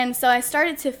And so I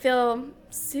started to feel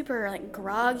super like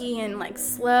groggy and like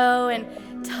slow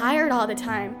and tired all the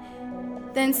time.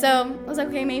 Then so I was like,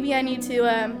 okay, maybe I need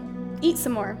to eat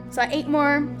some more. So I ate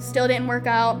more, still didn't work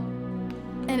out.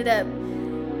 Ended up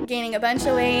gaining a bunch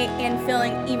of weight and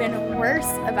feeling even worse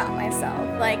about myself.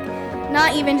 Like,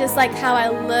 not even just like how I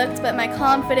looked, but my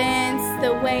confidence,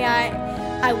 the way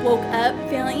I woke up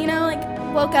feeling,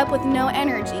 like woke up with no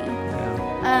energy.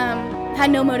 Had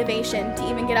no motivation to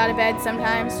even get out of bed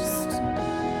sometimes, just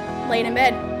laid in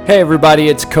bed. Hey everybody,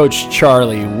 it's Coach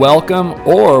Charlie.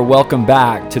 Welcome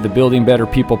back to the Building Better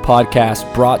People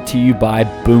podcast brought to you by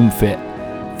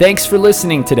BoomFit. Thanks for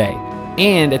listening today.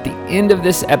 And at the end of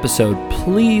this episode,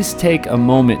 please take a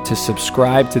moment to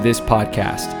subscribe to this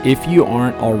podcast if you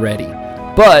aren't already.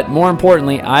 But more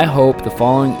importantly, I hope the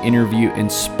following interview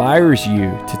inspires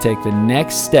you to take the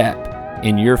next step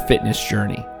in your fitness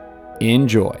journey.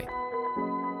 Enjoy.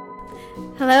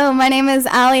 Hello, my name is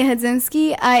Ali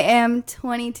Hudzinski. I am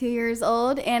 22 years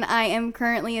old, and I am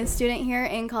currently a student here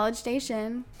in College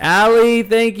Station. Ali,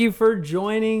 thank you for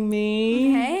joining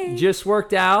me. Hey. Just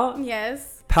worked out?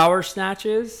 Yes. Power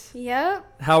snatches?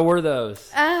 Yep. How were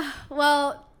those?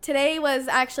 Well, today was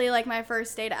actually like my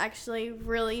first day to actually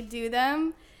really do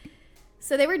them.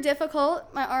 So they were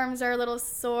difficult. My arms are a little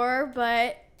sore,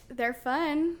 but they're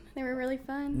fun. They were really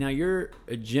fun. Now you're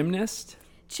a gymnast?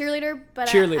 Cheerleader, but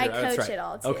Cheerleader, I that's coach right. it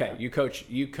all too. Okay, you coach,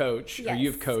 Yes. or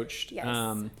you've coached. Yes.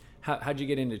 How'd you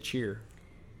get into cheer?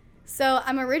 So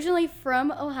I'm originally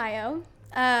from Ohio.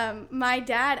 My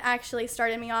dad actually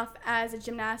started me off as a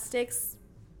gymnastics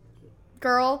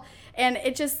girl, and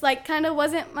it just like kind of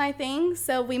wasn't my thing.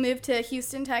 So we moved to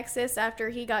Houston, Texas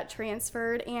after he got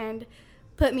transferred and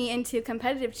put me into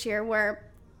competitive cheer, where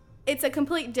it's a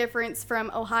complete difference from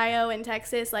Ohio and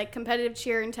Texas. Like competitive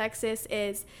cheer in Texas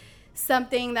is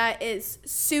something that is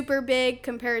super big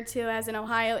compared to as in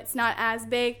Ohio, it's not as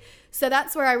big. So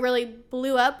that's where I really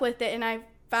blew up with it, and I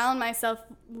found myself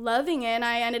loving it, and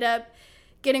I ended up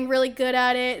getting really good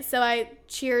at it. So I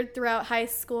cheered throughout high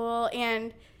school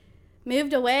and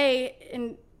moved away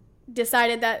and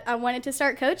decided that I wanted to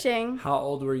start coaching. How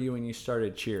old were you when you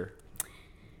started cheer?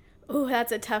 Ooh,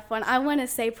 that's a tough one. I want to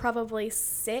say probably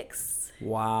 6.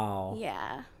 Wow.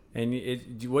 Yeah. And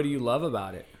what do you love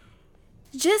about it?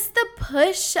 Just the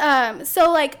push.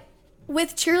 So like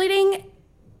with cheerleading,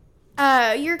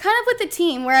 you're kind of with the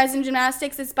team, whereas in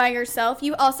gymnastics it's by yourself.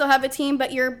 You also have a team,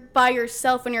 but you're by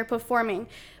yourself when you're performing.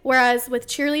 Whereas with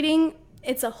cheerleading,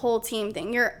 it's a whole team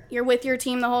thing. You're with your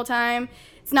team the whole time.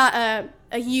 It's not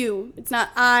a you. It's not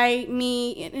I,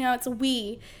 me. It's a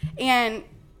we. And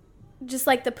just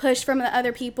like the push from the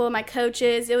other people, my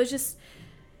coaches, it was just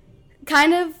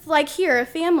kind of like here, a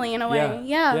family in a way.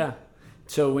 Yeah.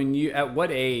 So at what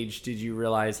age did you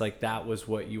realize like that was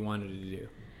what you wanted to do?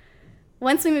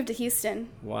 Once we moved to Houston.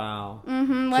 Wow.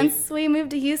 Once we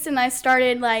moved to Houston, I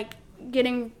started like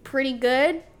getting pretty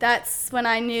good. That's when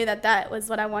I knew that was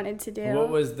what I wanted to do. What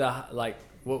was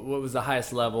the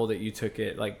highest level that you took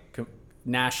it? Like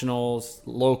nationals,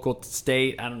 local,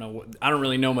 state? I don't know. I don't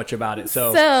really know much about it.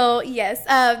 So yes,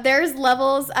 there's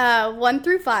levels 1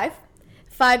 through 5.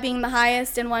 5 being the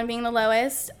highest and 1 being the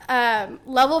lowest.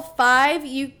 Level 5,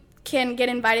 you can get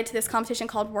invited to this competition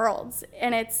called Worlds,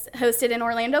 and it's hosted in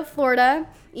Orlando, Florida,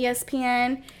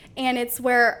 ESPN, and it's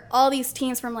where all these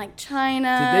teams from like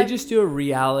China. Did they just do a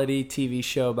reality TV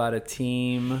show about a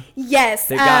team? Yes.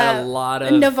 They got a lot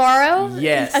of... Navarro?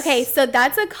 Yes. Okay, so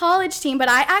that's a college team, but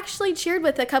I actually cheered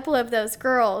with a couple of those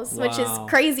girls, which is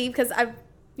crazy because I've,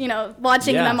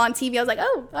 watching them on TV, I was like,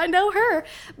 oh, I know her.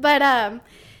 But,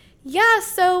 yeah,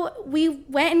 so we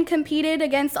went and competed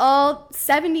against all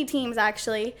 70 teams,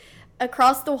 actually,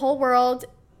 across the whole world.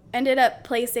 Ended up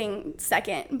placing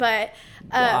second, but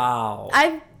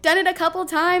I've done it a couple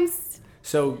times.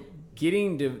 So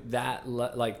getting to that,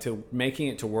 to making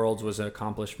it to Worlds was an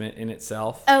accomplishment in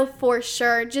itself? Oh, for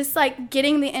sure. Just,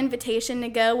 getting the invitation to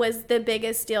go was the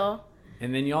biggest deal.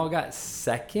 And then y'all got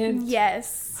second?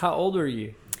 Yes. How old were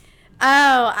you?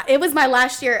 Oh, it was my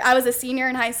last year. I was a senior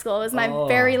in high school. It was my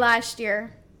very last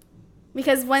year.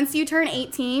 Because once you turn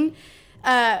 18,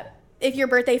 if your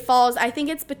birthday falls, I think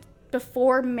it's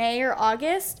before May or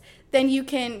August, then you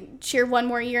can cheer one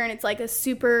more year and it's like a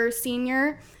super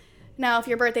senior. Now, if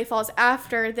your birthday falls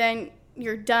after, then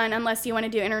you're done unless you want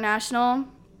to do international,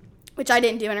 which I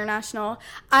didn't do international.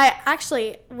 I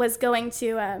actually was going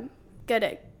to go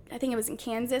to, I think it was in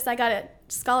Kansas. I got a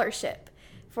scholarship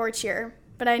for cheer.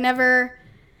 But I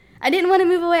didn't want to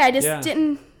move away.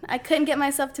 I couldn't get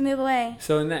myself to move away.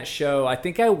 So in that show, I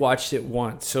think I watched it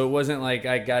once. So it wasn't like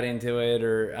I got into it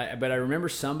but I remember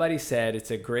somebody said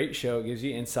it's a great show. It gives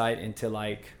you insight into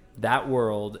that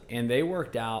world, and they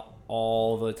worked out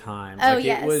all the time. Oh, like,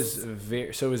 yes. It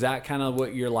was so was that kind of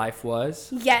what your life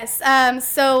was? Yes.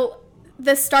 So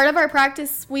the start of our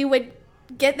practice, we would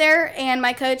get there, and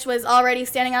my coach was already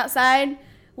standing outside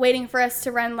waiting for us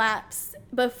to run laps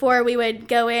before we would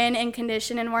go in and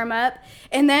condition and warm up.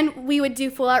 And then we would do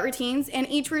full-out routines, and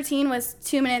each routine was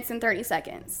 2 minutes and 30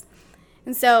 seconds.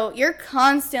 And so you're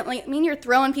constantly, you're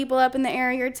throwing people up in the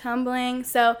air, you're tumbling.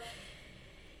 So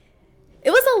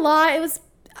it was a lot.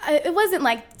 It wasn't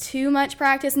like too much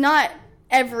practice, not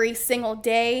every single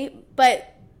day,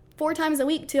 but 4 times a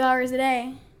week, 2 hours a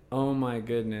day. Oh my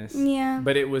goodness. Yeah.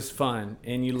 But it was fun,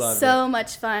 and you loved it. So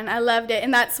much fun. I loved it.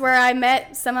 And that's where I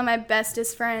met some of my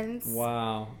bestest friends.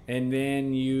 Wow. And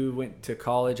then you went to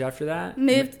college after that?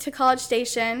 Moved to College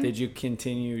Station. Did you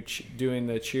continue doing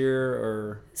the cheer,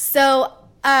 or? So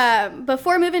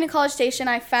before moving to College Station,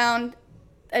 I found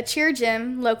a cheer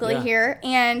gym locally here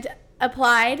and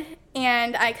applied,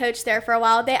 and I coached there for a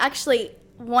while. They actually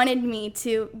wanted me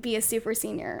to be a super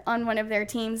senior on one of their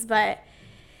teams, but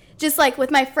just like with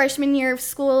my freshman year of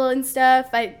school and stuff,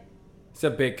 It's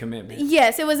a big commitment.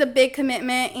 Yes, it was a big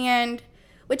commitment, and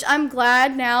which I'm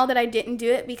glad now that I didn't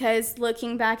do it, because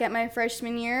looking back at my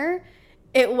freshman year,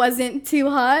 it wasn't too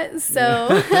hot, so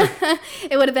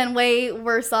it would have been way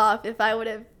worse off if I would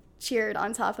have cheered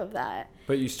on top of that.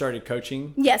 But you started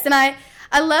coaching? Yes, and I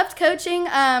loved coaching.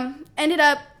 Ended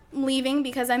up leaving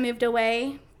because I moved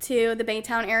away to the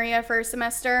Baytown area for a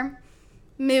semester.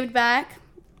 Moved back.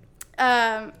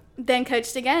 Then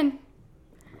coached again.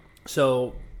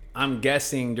 So I'm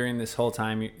guessing during this whole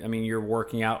time, you're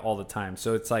working out all the time.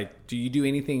 So it's like, do you do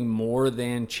anything more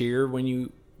than cheer when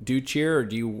you do cheer, or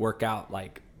do you work out?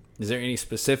 Like, is there any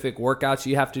specific workouts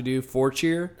you have to do for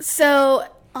cheer? So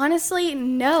honestly,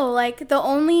 no. Like, the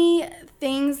only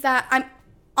things that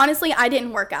I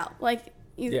didn't work out. Like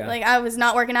I was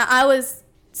not working out. I was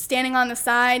standing on the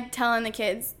side telling the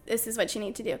kids, this is what you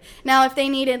need to do. Now, if they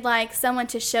needed like someone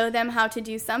to show them how to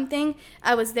do something,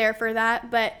 I was there for that.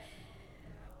 But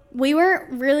we weren't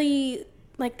really,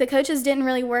 like, the coaches didn't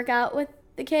really work out with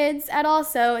the kids at all.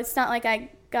 So it's not like I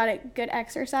got a good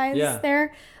exercise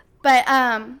there. But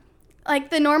like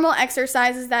the normal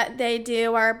exercises that they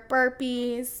do are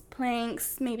burpees,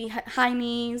 planks, maybe high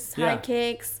knees, high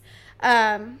kicks,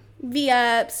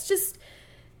 V-ups, just.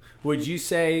 Would you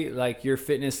say like your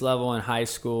fitness level in high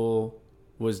school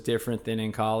was different than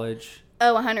in college?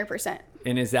 Oh, 100%.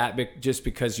 And is that just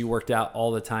because you worked out all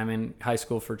the time in high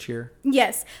school for cheer?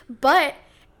 Yes, but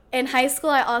in high school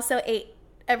I also ate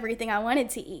everything I wanted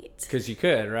to eat. Because you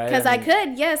could, right? Because I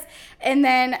could, yes. And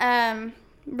then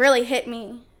really hit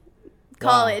me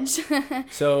college. Wow.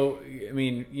 So,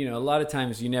 a lot of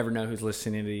times you never know who's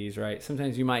listening to these, right?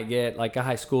 Sometimes you might get like a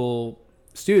high school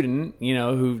student,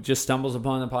 who just stumbles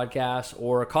upon the podcast,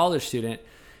 or a college student.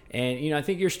 And, I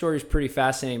think your story is pretty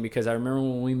fascinating, because I remember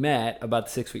when we met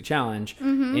about the 6-week challenge,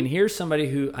 and here's somebody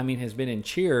who, has been in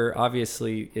cheer,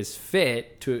 obviously is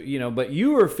fit to, but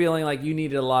you were feeling like you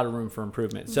needed a lot of room for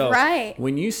improvement. So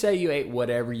when you say you ate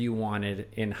whatever you wanted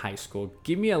in high school,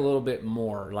 give me a little bit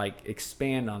more, like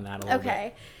expand on that a little bit.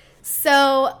 Okay.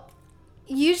 So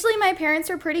usually my parents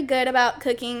were pretty good about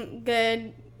cooking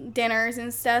good dinners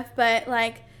and stuff, but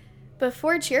like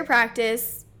before cheer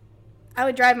practice I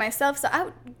would drive myself, so I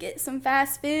would get some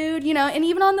fast food, and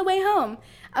even on the way home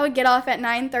I would get off at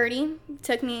 9:30.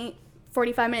 Took me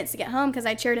 45 minutes to get home because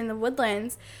I cheered in the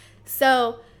Woodlands.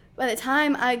 So by the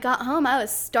time I got home I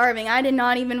was starving. I did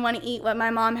not even want to eat what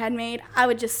my mom had made. I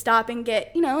would just stop and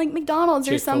get like McDonald's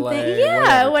or something.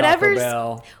 Yeah,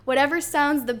 whatever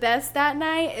sounds the best that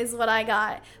night is what I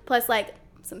got, plus like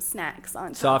some snacks on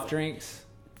top. Soft drinks?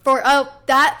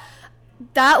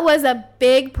 That was a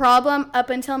big problem up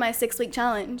until my 6-week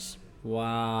challenge.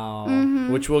 Wow.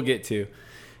 Which we'll get to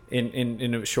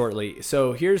in shortly.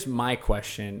 So here's my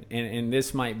question, and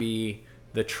this might be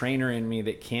the trainer in me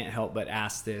that can't help but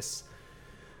ask this.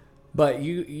 But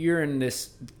you're in this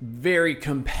very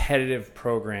competitive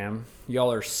program.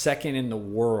 Y'all are second in the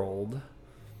world.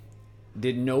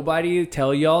 Did nobody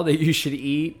tell y'all that you should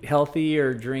eat healthy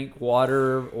or drink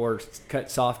water or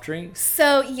cut soft drinks?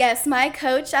 So, yes, my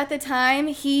coach at the time,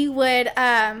 he would,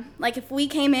 like if we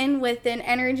came in with an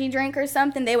energy drink or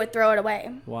something, they would throw it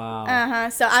away. Wow.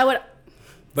 So I would...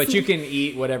 But you can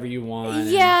eat whatever you want.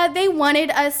 Yeah, they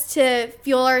wanted us to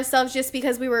fuel ourselves just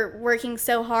because we were working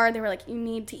so hard. They were like, you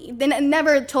need to eat. They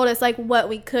never told us like what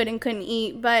we could and couldn't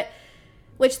eat, but...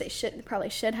 which they probably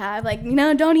should have, like,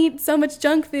 don't eat so much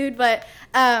junk food. But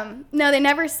no, they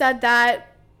never said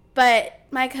that. But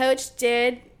my coach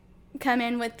did come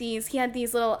in with he had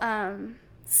these little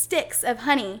sticks of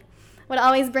honey would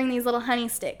always bring these little honey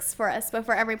sticks for us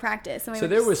before every practice. And so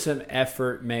there was some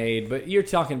effort made, but you're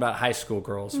talking about high school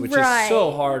girls, which Right. is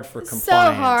so hard for compliance.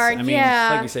 So hard, I mean, yeah.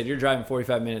 like you said, you're driving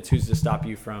 45 minutes. Who's to stop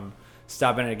you from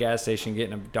stopping at a gas station,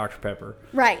 getting a Dr. Pepper?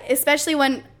 Right, especially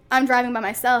when I'm driving by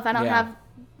myself. I don't Yeah. have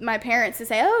my parents to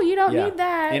say, oh, you don't need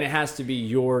that. And it has to be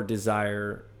your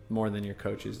desire more than your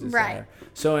coach's desire. Right.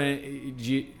 So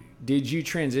did you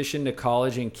transition to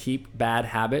college and keep bad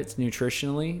habits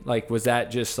nutritionally? Like, was that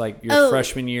just like your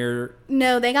freshman year?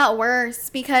 No, they got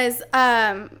worse because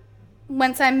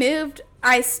once I moved,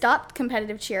 I stopped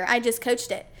competitive cheer. I just coached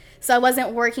it. So I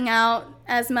wasn't working out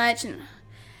as much. And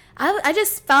I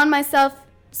just found myself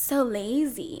so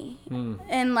lazy.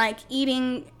 And, like,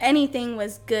 eating anything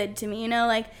was good to me. You know,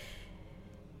 like,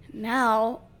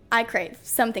 now I crave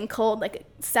something cold, like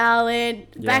a salad.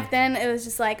 Yeah. Back then, it was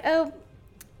just like, oh,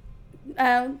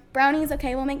 brownies,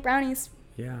 okay, we'll make brownies.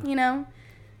 Yeah. You know?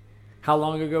 How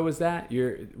long ago was that?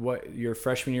 Your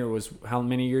freshman year was how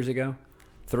many years ago?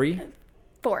 3?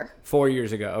 4. 4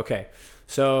 years ago. Okay.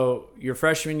 So your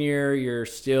freshman year, you're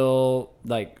still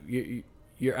like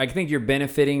you're I think you're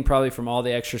benefiting probably from all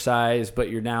the exercise, but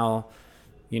you're now,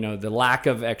 the lack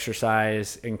of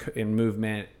exercise and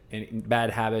movement and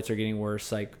bad habits are getting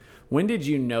worse. Like, when did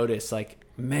you notice, like,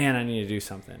 man, I need to do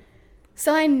something?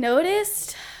 So I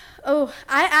noticed, I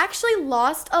actually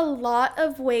lost a lot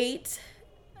of weight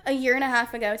a year and a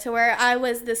half ago to where I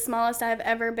was the smallest I've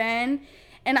ever been.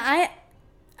 And I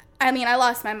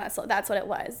lost my muscle. That's what it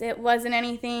was. It wasn't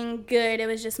anything good. It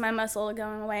was just my muscle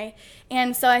going away.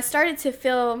 And so I started to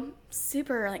feel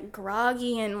super, like,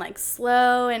 groggy and, like,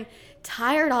 slow and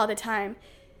tired all the time.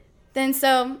 Then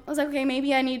so I was like, okay,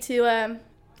 maybe I need to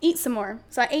eat some more.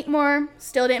 So I ate more,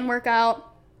 still didn't work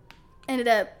out. Ended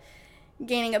up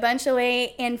gaining a bunch of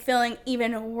weight and feeling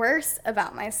even worse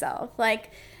about myself.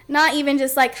 Like, not even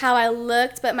just like how I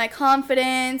looked, but my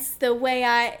confidence, the way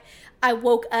I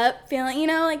woke up feeling,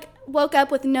 like woke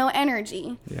up with no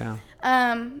energy. Yeah.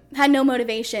 Had no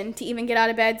motivation to even get out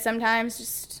of bed sometimes,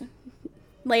 just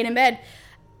laid in bed.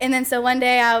 And then so one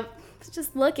day I was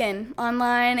just looking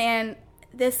online and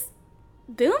this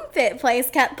BoomFit place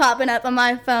kept popping up on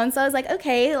my phone. So I was like,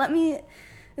 okay,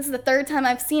 this is the 3rd time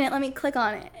I've seen it. Let me click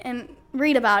on it and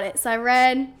read about it. So I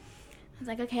read. I was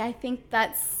like, okay, I think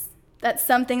that's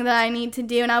something that I need to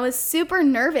do. And I was super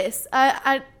nervous.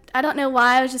 I don't know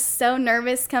why. I was just so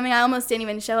nervous coming. I almost didn't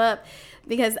even show up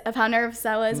because of how nervous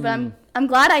I was. But I'm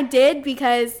glad I did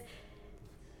because,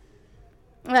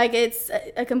 like, it's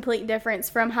a complete difference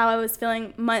from how I was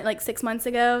feeling 6 months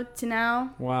ago to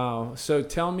now. Wow. So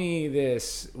tell me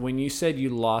this. When you said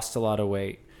you lost a lot of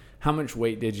weight, how much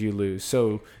weight did you lose?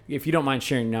 So if you don't mind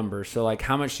sharing numbers. So, like,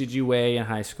 how much did you weigh in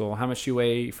high school? How much did you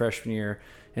weigh freshman year?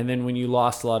 And then when you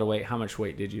lost a lot of weight, how much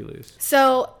weight did you lose?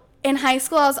 So in high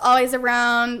school, I was always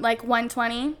around, like,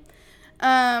 120.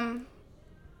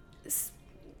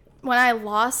 When I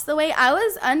lost the weight, I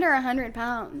was under 100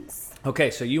 pounds.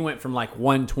 Okay, so you went from like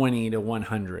 120 to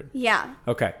 100. Yeah.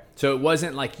 Okay, so it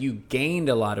wasn't like you gained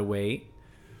a lot of weight.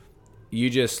 You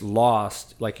just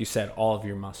lost, like you said, all of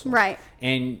your muscle. Right.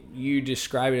 And you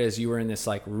describe it as you were in this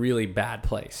like really bad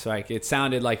place. Like, it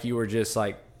sounded like you were just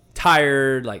like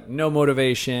tired, like no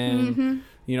motivation,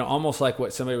 almost like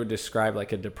what somebody would describe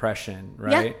like a depression,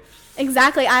 right? Yeah,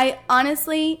 exactly. I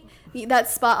honestly,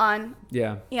 that's spot on.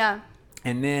 Yeah. Yeah.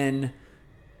 And then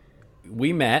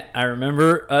we met. I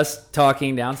remember us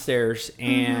talking downstairs,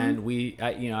 and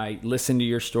I listened to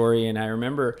your story, and I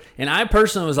remember, and I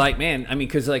personally was like, man, I mean,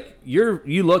 because like you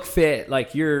look fit,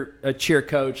 like you're a cheer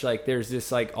coach, like there's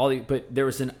this like but there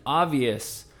was an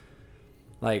obvious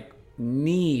like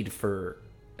need for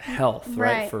health,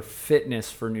 right? For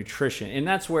fitness, for nutrition, and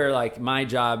that's where like my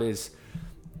job is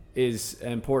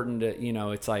important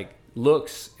to, it's like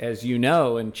looks, as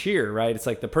and cheer, right? It's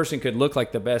like the person could look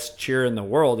like the best cheer in the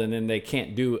world and then they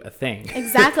can't do a thing.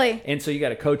 Exactly. And so you got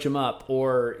to coach them up,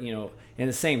 or, and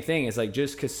the same thing is like,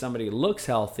 just because somebody looks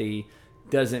healthy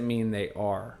doesn't mean they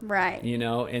are. Right.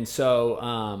 And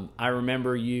so I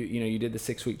remember you did the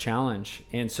 6-week challenge.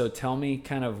 And so tell me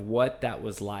kind of what that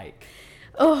was like.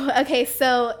 Oh, okay.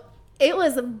 So it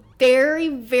was very,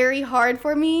 very hard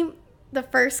for me the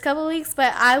first couple of weeks,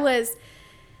 but I was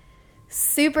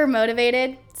super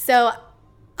motivated. So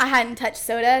I hadn't touched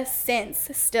soda since,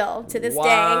 still to this day.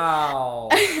 Wow.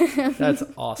 That's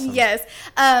awesome. Yes.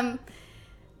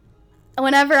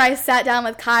 Whenever I sat down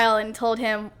with Kyle and told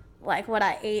him like what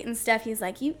I ate and stuff, he's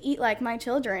like, you eat like my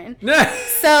children.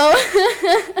 So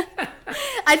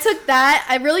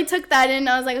I really took that in.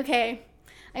 I was like, okay,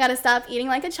 I got to stop eating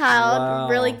like a child,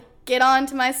 really get on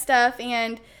to my stuff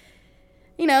and,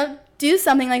 do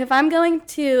something. Like if I'm going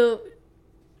to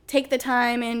take the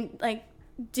time and like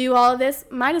do all of this,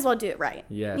 might as well do it right.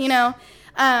 Yes. You know?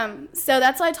 So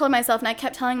that's what I told myself, and I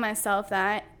kept telling myself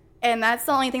that, and that's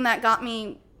the only thing that got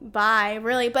me by,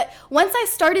 really. But once I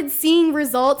started seeing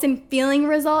results and feeling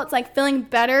results, like feeling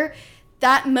better,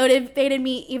 that motivated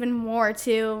me even more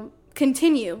to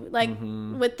continue, like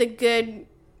with the good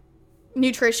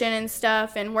nutrition and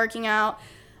stuff and working out.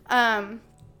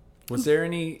 Was there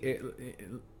any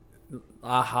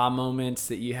aha moments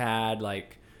that you had,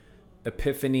 like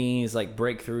epiphanies, like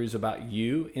breakthroughs about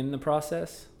you in the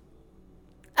process?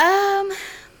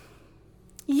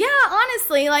 Yeah,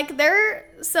 honestly, like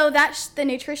so that's the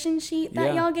nutrition sheet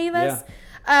that y'all gave us.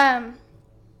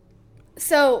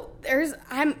 So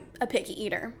I'm a picky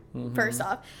eater, first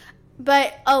off,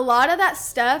 but a lot of that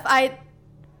stuff, I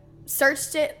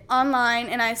searched it online,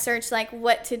 and I searched like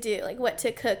what to do, like what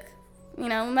to cook, you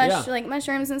know, like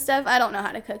mushrooms and stuff. I don't know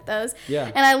how to cook those.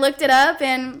 And I looked it up,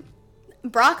 and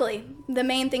broccoli, the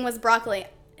main thing was broccoli.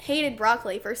 Hated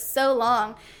broccoli for so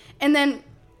long. And then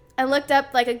I looked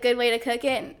up like a good way to cook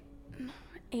it and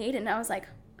ate it, and I was like,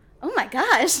 oh my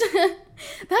gosh,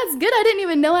 that's good. I didn't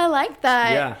even know I liked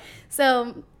that. Yeah.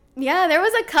 So yeah, there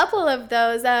was a couple of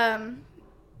those.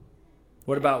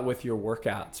 What about with your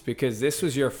workouts? Because this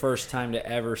was your first time to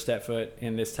ever step foot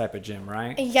in this type of gym,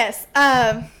 right? Yes.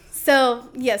 So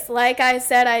yes, like I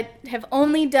said, I have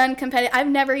only done competitive. I've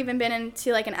never even been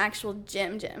into like an actual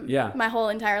gym. Yeah. My whole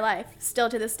entire life, still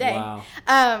to this day.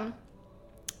 Wow.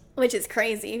 Which is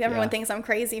crazy. Everyone thinks I'm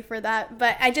crazy for that,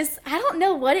 but I don't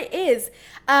know what it is.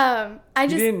 You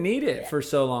didn't need it for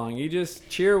so long. You just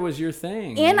cheer was your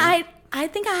thing. And I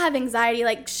think I have anxiety,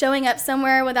 like showing up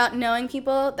somewhere without knowing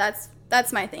people.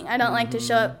 That's my thing. I don't like to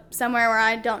show up somewhere where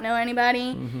I don't know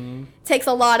anybody. It takes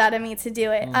a lot out of me to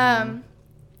do it.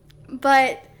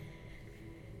 But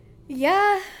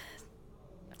yeah.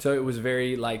 So it was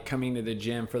very, like, coming to the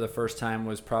gym for the first time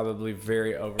was probably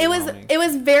very overwhelming. It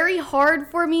was very hard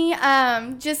for me,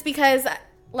 just because,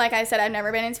 like I said, I've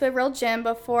never been into a real gym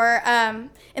before.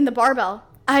 In the barbell,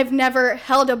 I've never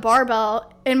held a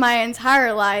barbell in my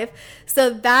entire life. So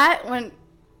that when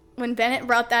Bennett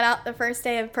brought that out the first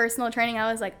day of personal training,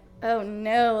 I was like, oh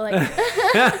no, like.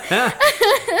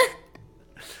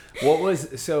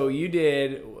 So you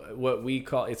did what we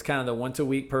call, it's kind of the once a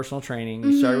week personal training.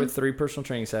 You started with 3 personal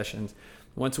training sessions,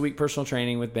 once a week personal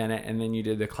training with Bennett, and then you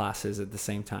did the classes at the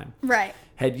same time. Right.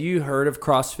 Had you heard of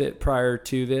CrossFit prior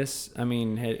to this? I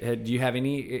mean, do you have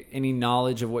any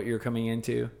knowledge of what you're coming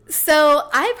into? So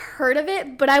I've heard of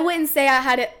it, but I wouldn't say I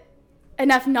had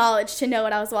enough knowledge to know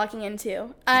what I was walking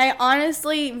into. I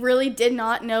honestly really did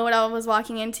not know what I was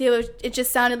walking into. It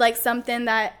just sounded like something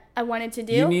that I wanted to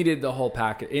do. You needed the whole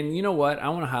package. And you know what? I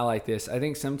want to highlight this. I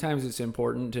think sometimes it's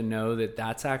important to know that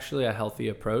that's actually a healthy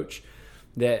approach,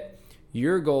 that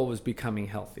your goal was becoming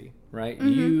healthy, right?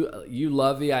 You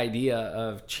love the idea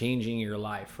of changing your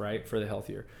life, right, for the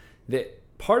healthier. That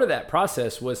part of that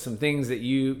process was some things that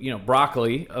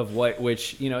broccoli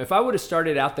which if I would have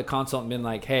started out the consult and been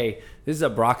like, hey, this is a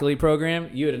broccoli program,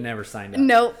 you would have never signed up.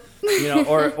 Nope.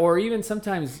 Or even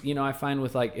sometimes, I find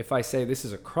with, like, if I say this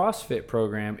is a CrossFit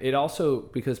program, it also,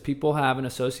 because people have an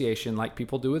association like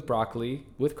people do with broccoli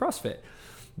with CrossFit.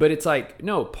 But it's like,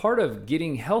 no, part of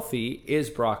getting healthy is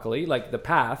broccoli, like the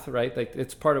path, right? Like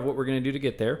it's part of what we're going to do to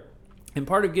get there. And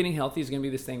part of getting healthy is going to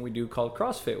be this thing we do called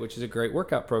CrossFit, which is a great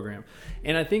workout program.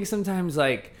 And I think sometimes,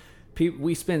 like,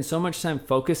 we spend so much time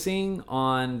focusing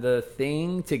on the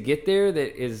thing to get there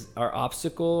that is our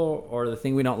obstacle or the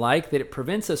thing we don't like, that it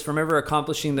prevents us from ever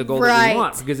accomplishing the goal that we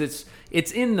want, because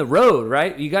it's in the road,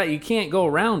 right? You can't go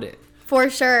around it. For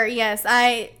sure, yes.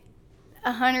 I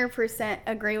 100%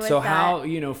 agree with that. So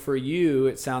how, for you,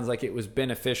 it sounds like it was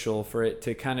beneficial for it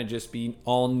to kind of just be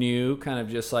all new, kind of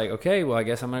just like, okay, well, I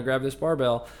guess I'm going to grab this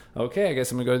barbell. Okay, I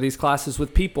guess I'm going to go to these classes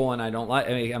with people, and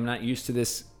I'm not used to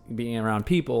this being around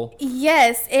people.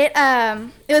 Yes, it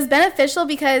was beneficial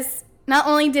because not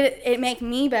only did it make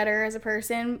me better as a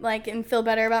person, like, and feel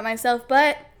better about myself,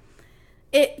 but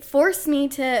it forced me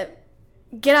to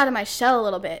get out of my shell a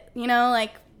little bit.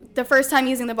 Like the first time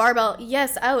using the barbell,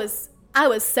 yes, I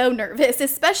was so nervous,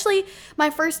 especially my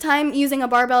first time using a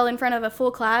barbell in front of a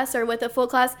full class or with a full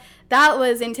class. That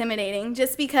was intimidating,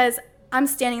 just because I'm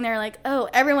standing there like, oh,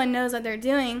 everyone knows what they're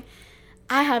doing.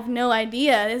 I have no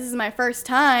idea. This is my first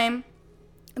time.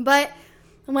 But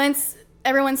once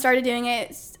everyone started doing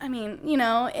it, I mean,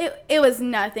 it was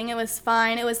nothing. It was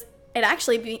fine. It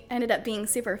actually ended up being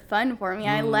super fun for me.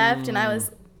 I left and I was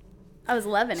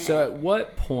loving it. So at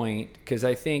what point, because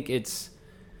I think it's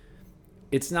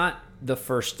not the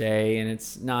first day and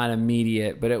it's not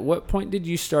immediate, but at what point did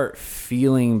you start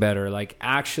feeling better? Like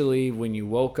actually when you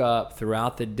woke up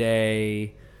throughout the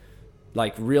day,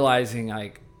 like realizing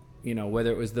like, you know, whether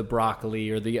it was the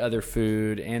broccoli or the other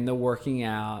food and the working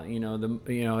out,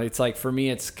 it's like for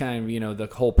me, it's kind of, the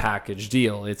whole package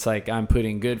deal. It's like I'm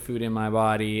putting good food in my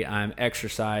body. I'm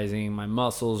exercising. My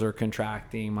muscles are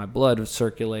contracting. My blood is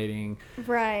circulating.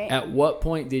 Right. At what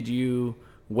point did you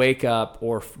wake up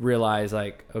or realize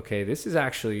like, okay, this is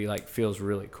actually like feels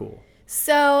really cool?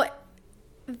 So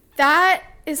that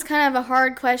is kind of a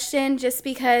hard question just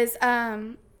because,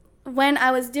 when I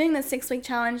was doing the 6-week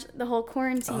challenge, the whole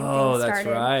quarantine thing started. Oh, that's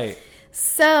right.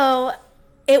 So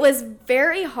it was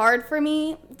very hard for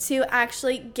me to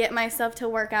actually get myself to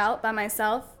work out by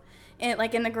myself, in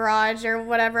the garage or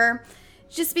whatever,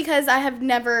 just because I have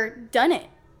never done it.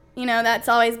 That's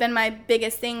always been my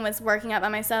biggest thing was working out by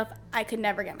myself. I could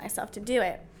never get myself to do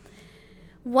it.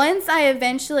 Once I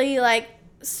eventually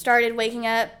started waking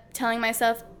up, telling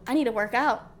myself, I need to work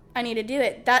out. I need to do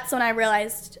it. That's when I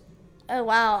realized, oh,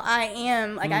 wow, I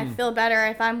am. I feel better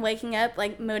if I'm waking up,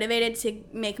 motivated to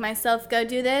make myself go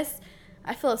do this.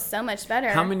 I feel so much better.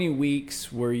 How many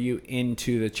weeks were you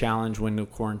into the challenge when the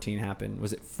quarantine happened?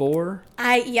 Was it 4?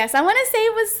 Yes, I want to say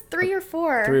it was 3 or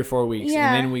 4. 3 or 4 weeks.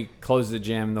 Yeah. And then we closed the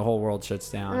gym. The whole world shuts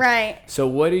down. Right. So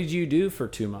what did you do for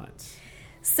 2 months?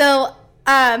 So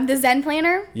the Zen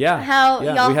Planner. Yeah. How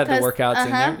yeah. y'all We had the post, workouts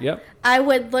in there. Yep. I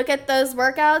would look at those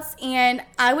workouts and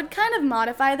I would kind of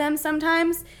modify them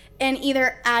sometimes and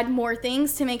either add more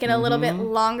things to make it a little bit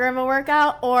longer of a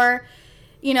workout or,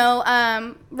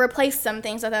 replace some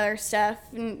things with other stuff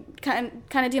and kind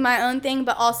of do my own thing,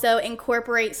 but also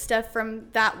incorporate stuff from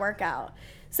that workout.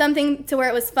 Something to where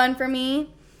it was fun for me,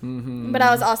 but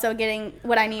I was also getting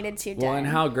what I needed to do. Well, and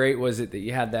how great was it that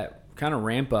you had that kind of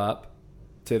ramp up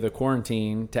to the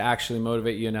quarantine to actually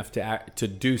motivate you enough to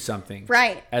do something.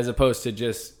 Right. As opposed to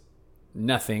just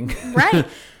nothing. Right.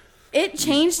 It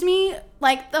changed me,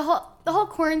 the whole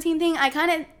quarantine thing.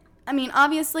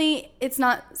 Obviously it's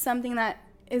not something that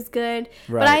is good,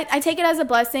 right. But I take it as a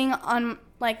blessing on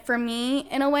for me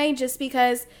in a way, just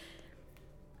because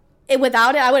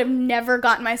without it I would have never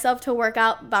gotten myself to work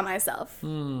out by myself.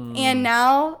 And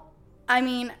now,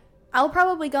 I'll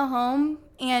probably go home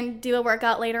and do a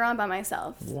workout later on by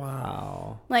myself.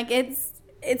 Wow.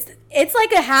 It's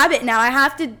like a habit now. I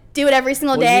have to do it every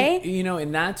single day.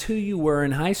 And that's who you were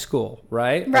in high school,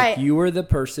 right? Right. You were the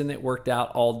person that worked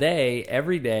out all day,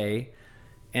 every day.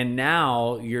 And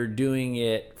now you're doing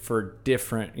it for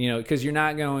different, because you're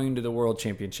not going to the world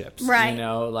championships. Right.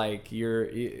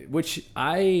 Which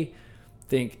I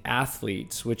think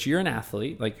athletes, which you're an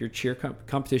athlete, your cheer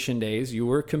competition days, you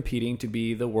were competing to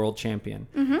be the world champion.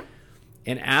 Mm-hmm.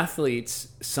 And athletes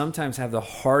sometimes have the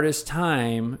hardest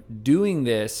time doing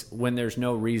this when there's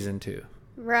no reason to.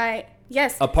 Right.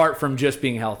 Yes. Apart from just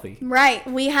being healthy. Right.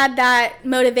 We had that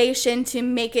motivation to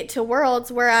make it to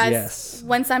Worlds, whereas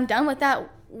once I'm done with that,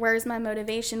 where's my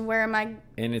motivation? Where am I?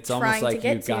 And it's almost like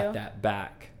you got that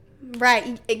back.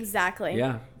 Right. Exactly.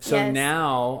 Yeah. So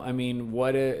now,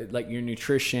 what your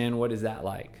nutrition, what is that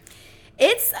like?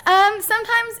 It's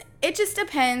sometimes it just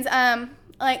depends.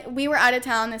 We were out of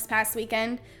town this past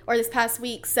weekend or this past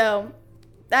week, so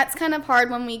that's kind of hard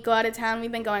when we go out of town.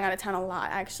 We've been going out of town a lot,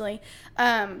 actually.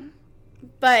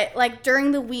 But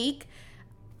during the week,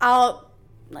 I'll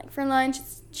for lunch,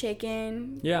 it's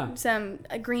chicken. Yeah. Some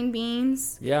green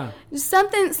beans. Yeah. Just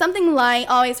something light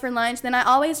always for lunch. Then I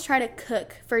always try to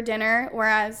cook for dinner,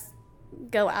 whereas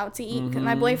go out to eat.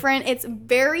 My boyfriend, it's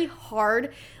very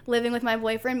hard living with my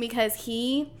boyfriend because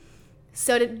he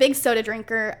big soda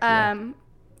drinker.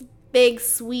 Big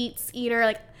sweets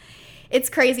eater. It's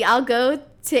crazy. I'll go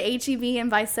to H-E-B and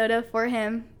buy soda for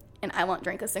him, and I won't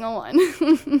drink a single one.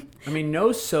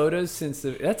 No sodas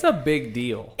that's a big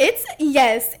deal. It's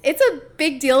a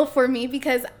big deal for me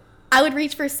because I would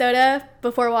reach for soda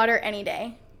before water any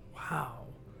day. Wow.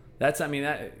 That's,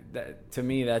 that to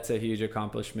me, that's a huge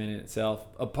accomplishment in itself.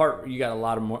 You got a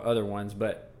lot of more other ones,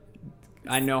 but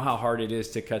I know how hard it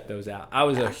is to cut those out. I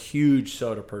was a huge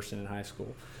soda person in high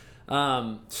school.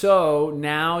 So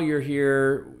now you're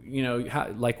here,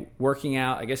 working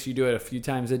out. I guess you do it a few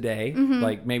times a day,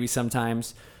 maybe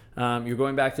sometimes. You're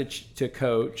going back to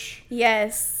coach.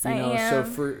 Yes, I am.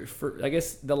 So for I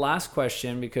guess the last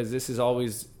question, because this is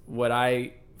always what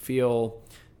I feel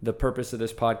the purpose of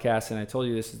this podcast, and I told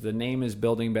you this is the name is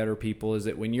Building Better People, is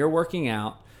that when you're working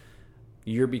out,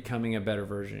 you're becoming a better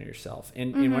version of yourself.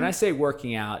 And when I say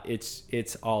working out,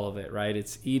 it's all of it, right?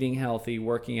 It's eating healthy,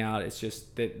 working out. It's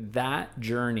just that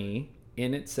journey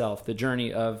in itself, the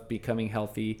journey of becoming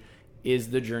healthy, is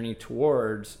the journey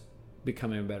towards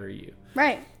becoming a better you.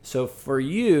 Right. So for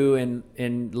you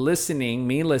and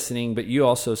listening, but you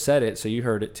also said it, so you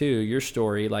heard it too, your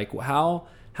story, like how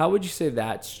would you say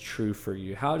that's true for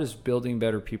you? How does building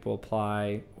better people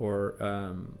apply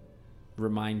or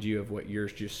remind you of what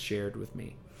yours just shared with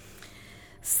me?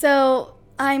 So,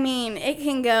 I mean, it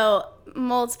can go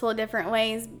multiple different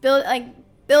ways.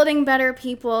 Building better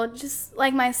people, just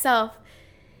like myself.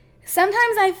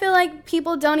 Sometimes I feel like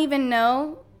people don't even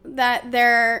know that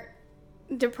they're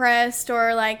depressed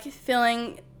or like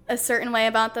feeling a certain way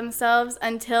about themselves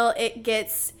until it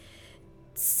gets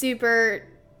super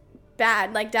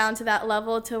bad, like down to that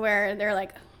level to where they're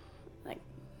like,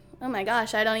 oh my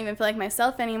gosh, I don't even feel like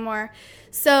myself anymore.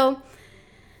 So,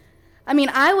 I mean,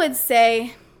 I would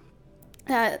say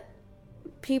that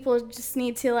people just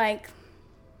need to, like,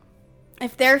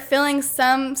 if they're feeling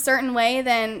some certain way,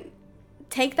 then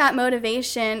take that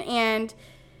motivation and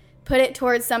put it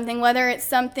towards something, whether it's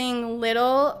something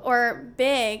little or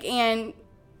big, and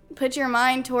put your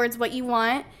mind towards what you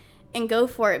want and go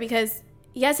for it. Because,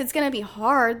 yes, it's going to be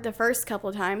hard the first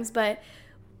couple times, but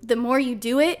the more you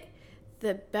do it,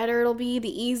 the better it'll be,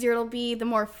 the easier it'll be, the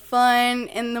more fun,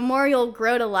 and the more you'll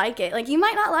grow to like it. Like, you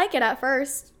might not like it at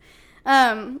first.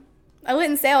 I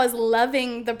wouldn't say I was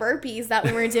loving the burpees that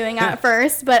we were doing at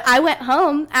first, but I went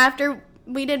home after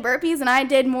we did burpees, and I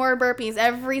did more burpees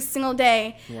every single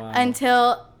day. Wow.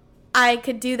 Until I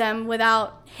could do them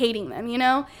without hating them, you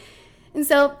know? And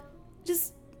so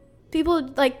just people,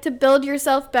 like, to build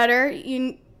yourself better,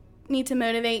 you need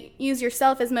to use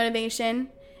yourself as motivation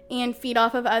and feed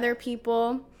off of other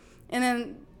people. And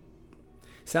then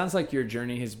sounds like your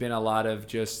journey has been a lot of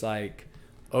just like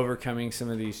overcoming some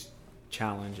of these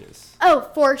challenges.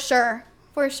 Oh, for sure.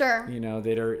 For sure. You know,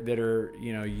 that are,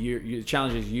 you know, you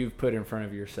challenges you've put in front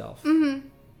of yourself. Mm-hmm.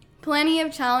 Plenty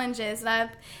of challenges. And I've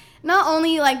not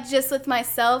only like just with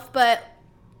myself, but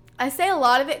I say a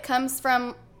lot of it comes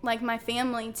from like my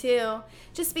family too.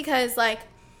 Just because, like,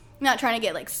 I'm not trying to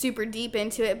get like super deep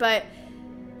into it, but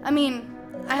I mean,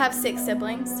 I have 6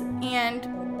 siblings,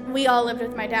 and we all lived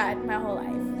with my dad my whole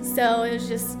life. So it was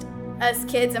just us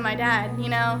kids and my dad, you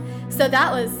know? So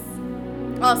that was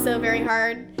also very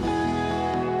hard.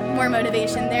 More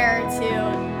motivation there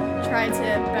to try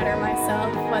to better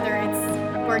myself, whether it's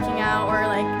working out or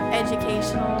like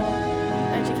educational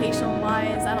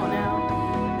wise, I don't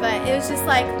know. But it was just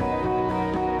like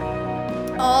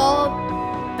all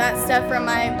that stuff from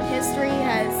my history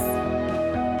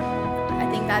I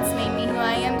think that's made me who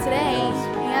I am today.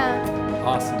 Yeah.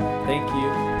 Awesome. Thank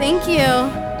you. Thank you.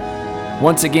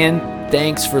 Once again,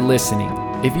 thanks for listening.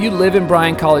 If you live in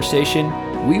Bryan College Station,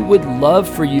 we would love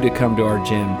for you to come to our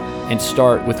gym and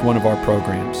start with one of our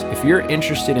programs. If you're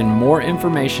interested in more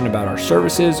information about our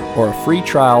services or a free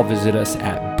trial, visit us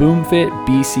at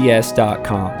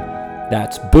boomfitbcs.com.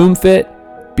 That's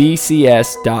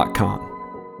boomfitbcs.com.